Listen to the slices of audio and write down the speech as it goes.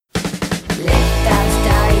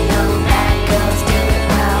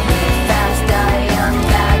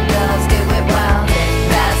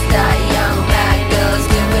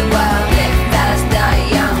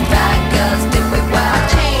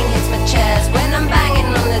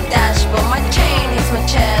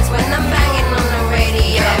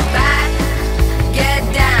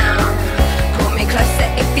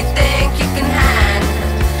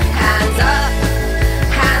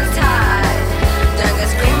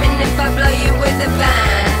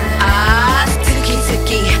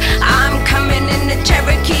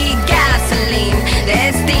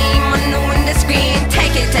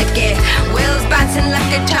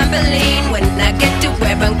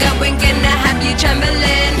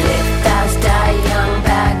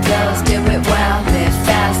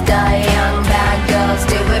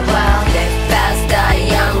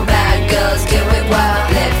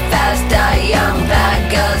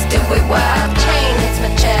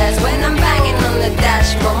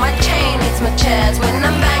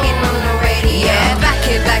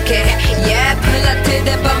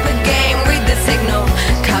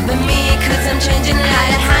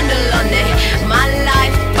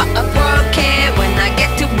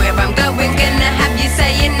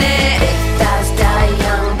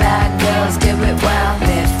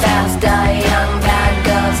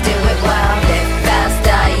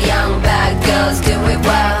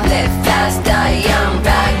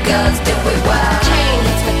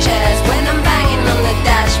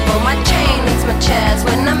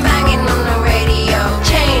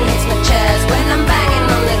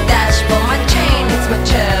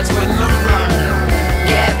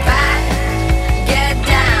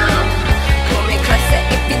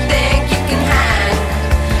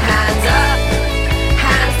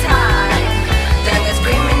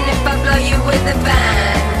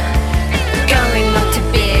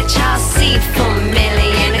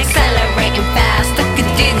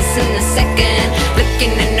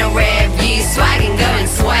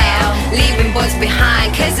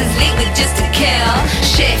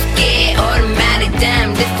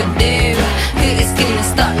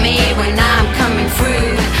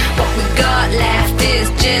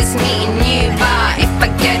just meeting you. But if I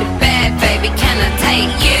go to bed, baby, can I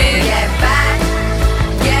take you? Get back,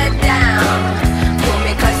 get down, pull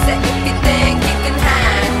me closer if you think you can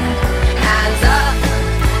hang. Hands up,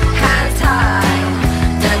 hands high,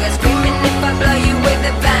 don't go screaming if I blow you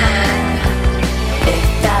with a bang. Live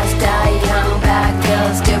fast, die young, bad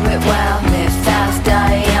girls do it well. Live fast,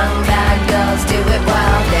 die young, bad girls do it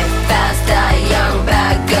well. Live fast, die young,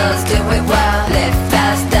 bad girls do it well. Live